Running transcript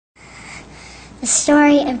The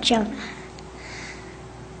story of Jonah.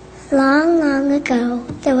 Long, long ago,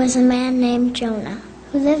 there was a man named Jonah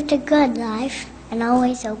who lived a good life and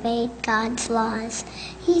always obeyed God's laws.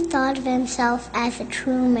 He thought of himself as a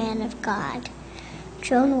true man of God.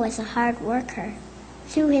 Jonah was a hard worker.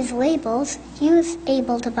 Through his labels, he was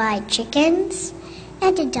able to buy chickens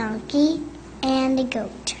and a donkey and a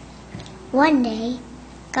goat. One day,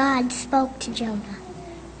 God spoke to Jonah.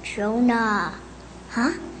 Jonah.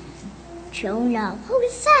 Huh? Jonah. What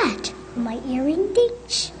was that? My earring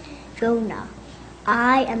dings? Jonah.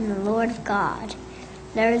 I am the Lord of God.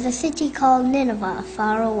 There is a city called Nineveh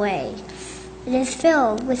far away. It is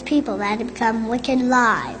filled with people that have become wicked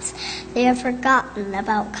lives. They have forgotten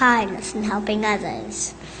about kindness and helping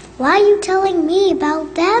others. Why are you telling me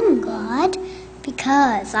about them, God?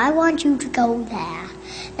 Because I want you to go there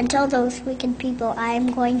and tell those wicked people I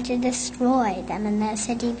am going to destroy them in their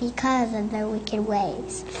city because of their wicked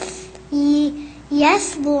ways.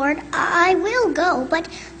 Yes, Lord, I will go, but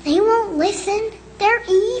they won't listen. They're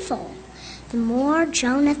evil. The more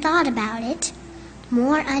Jonah thought about it,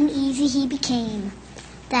 more uneasy he became.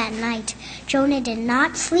 That night, Jonah did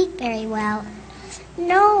not sleep very well.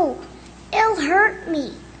 No, it'll hurt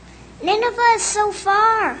me. Nineveh is so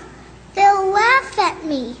far. They'll laugh at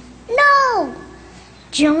me. No!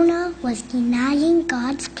 Jonah was denying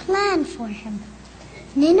God's plan for him.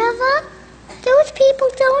 Nineveh? Those people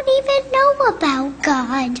don't even know about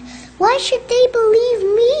God. Why should they believe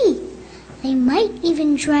me? They might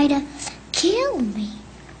even try to kill me.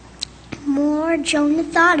 The more Jonah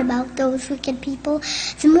thought about those wicked people,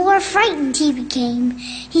 the more frightened he became.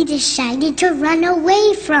 He decided to run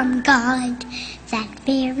away from God. That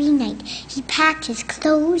very night, he packed his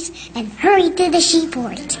clothes and hurried to the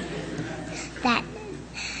seaport.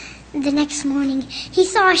 The next morning, he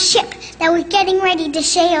saw a ship that was getting ready to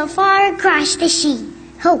sail far across the sea.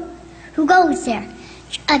 Who goes there?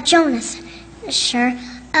 Jonah, sir.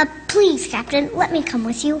 Please, Captain, let me come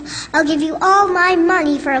with you. I'll give you all my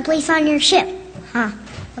money for a place on your ship.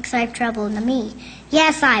 Looks like trouble to me.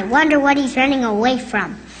 Yes, I wonder what he's running away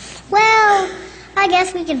from. Well, I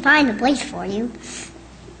guess we can find a place for you.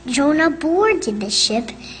 Jonah boarded the ship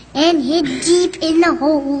and hid deep in the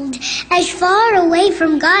hold, as far away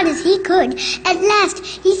from God as he could. At last,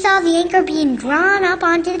 he saw the anchor being drawn up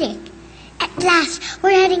onto the deck. At last, we're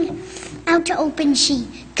heading out to open sea.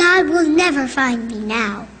 God will never find me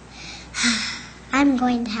now. I'm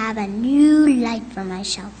going to have a new life for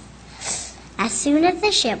myself. As soon as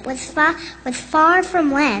the ship was far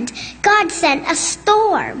from land, God sent a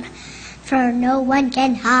storm, for no one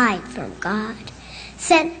can hide from God.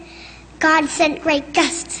 God sent great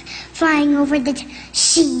gusts flying over the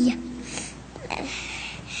sea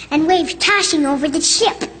and waves tossing over the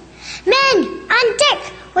ship. Men, on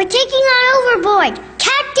deck, we're taking on overboard.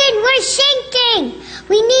 Captain, we're sinking.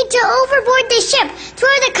 We need to overboard the ship. Throw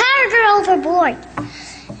the cargo overboard.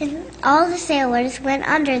 And all the sailors went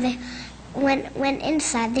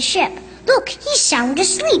inside the ship. Look, he's sound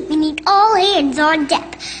asleep. We need all hands on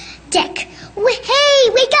deck. Hey,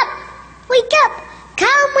 wake up! Wake up!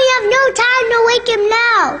 Come, we have no time to wake him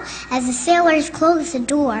now. As the sailors closed the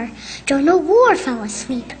door, Jonah War fell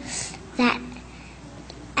asleep.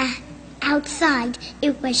 Outside,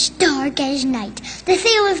 it was dark as night. The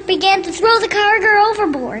sailors began to throw the cargo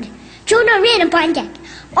overboard. Jonah ran up on deck.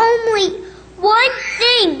 Only one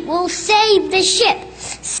thing will save the ship.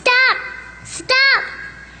 Stop! Stop!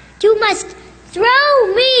 You must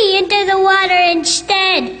throw me into the water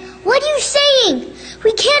instead. What are you saying?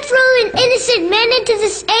 We can't throw an innocent man into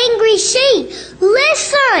this angry sea.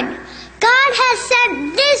 Listen! God has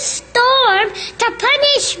sent this storm to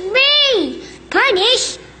punish me.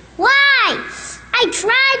 Punish? Why? I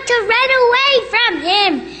tried to run away from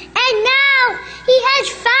him, and now he has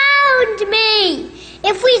found me.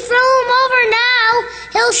 If we throw him over now,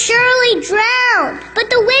 he'll surely drown. But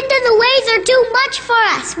the wind and the waves are too much for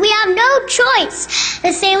us. We have no choice.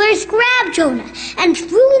 The sailors grabbed Jonah and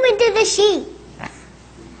threw him into the sea.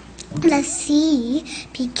 The sea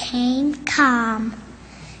became calm.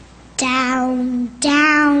 Down,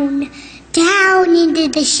 down, down into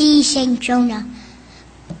the sea sank Jonah,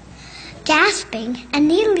 gasping and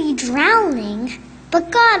nearly drowning.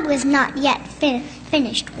 But God was not yet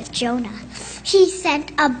finished with Jonah. He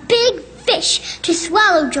sent a big fish to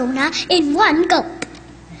swallow Jonah in one gulp.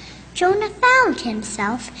 Jonah found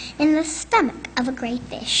himself in the stomach of a great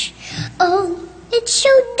fish. Oh, it's so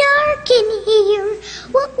dark in here.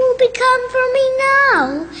 What will become for me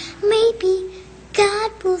now? Maybe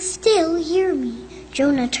God will still hear me.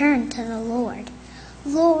 Jonah turned to the Lord.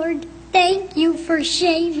 Lord, thank you for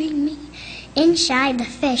saving me. Inside the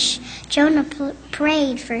fish, Jonah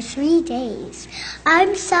prayed for 3 days.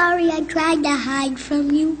 "I'm sorry I tried to hide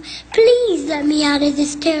from you. Please let me out of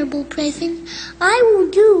this terrible prison. I will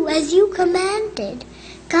do as you commanded."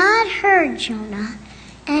 God heard Jonah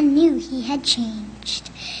and knew he had changed.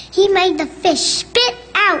 He made the fish spit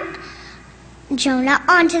out Jonah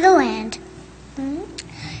onto the land.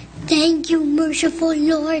 "Thank you, merciful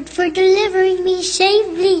Lord, for delivering me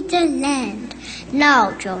safely to land."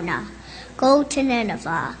 "Now, Jonah, go to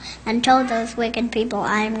Nineveh and tell those wicked people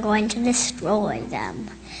I am going to destroy them."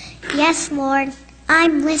 "Yes, Lord,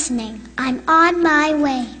 I'm listening. I'm on my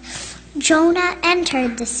way." Jonah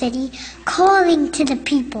entered the city, calling to the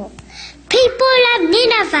people, "People of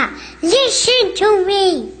Nineveh, listen to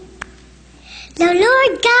me. The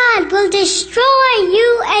Lord God will destroy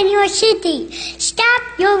you and your city. Stop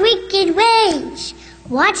your wicked ways."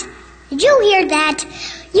 "What? Did you hear that?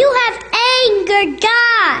 You have angered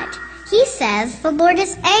God." He says the Lord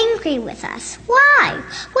is angry with us. Why?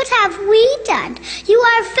 What have we done? You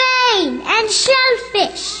are vain and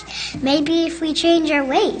selfish. Maybe if we change our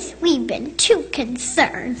ways, we've been too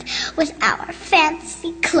concerned with our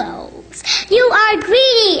fancy clothes. You are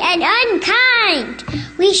greedy and unkind.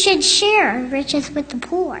 We should share our riches with the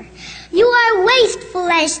poor. You are wasteful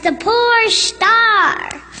as the poor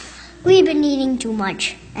star. We've been eating too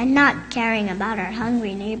much and not caring about our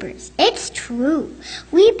hungry neighbors. It's true.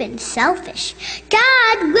 We've been selfish.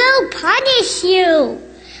 God will punish you.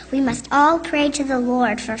 We must all pray to the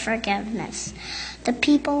Lord for forgiveness. The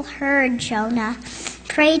people heard Jonah,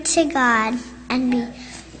 prayed to God,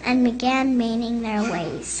 and began mending their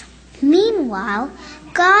ways. Meanwhile,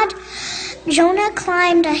 Jonah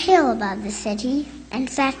climbed a hill above the city and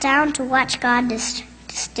sat down to watch God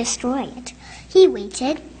destroy it. He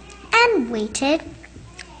waited and waited.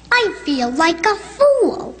 "I feel like a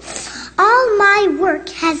fool. All my work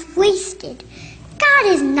has wasted. God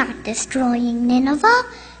is not destroying Nineveh."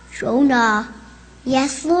 "Jonah."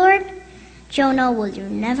 "Yes, Lord." "Jonah, will you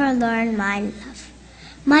never learn my love?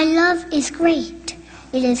 My love is great.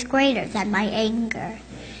 It is greater than my anger,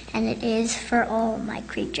 and it is for all my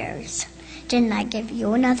creatures. Didn't I give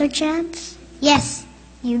you another chance?" "Yes,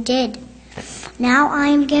 you did. Now I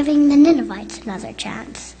am giving the Ninevites another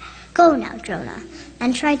chance. Go now, Jonah,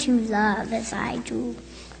 and try to love as I do.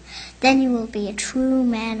 Then you will be a true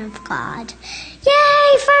man of God."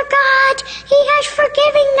 "Yay for God! He has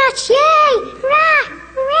forgiven us! Yay! Hurrah!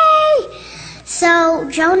 Hooray!" So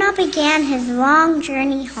Jonah began his long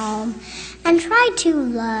journey home and tried to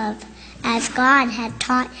love as God had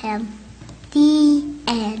taught him. The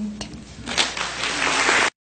end.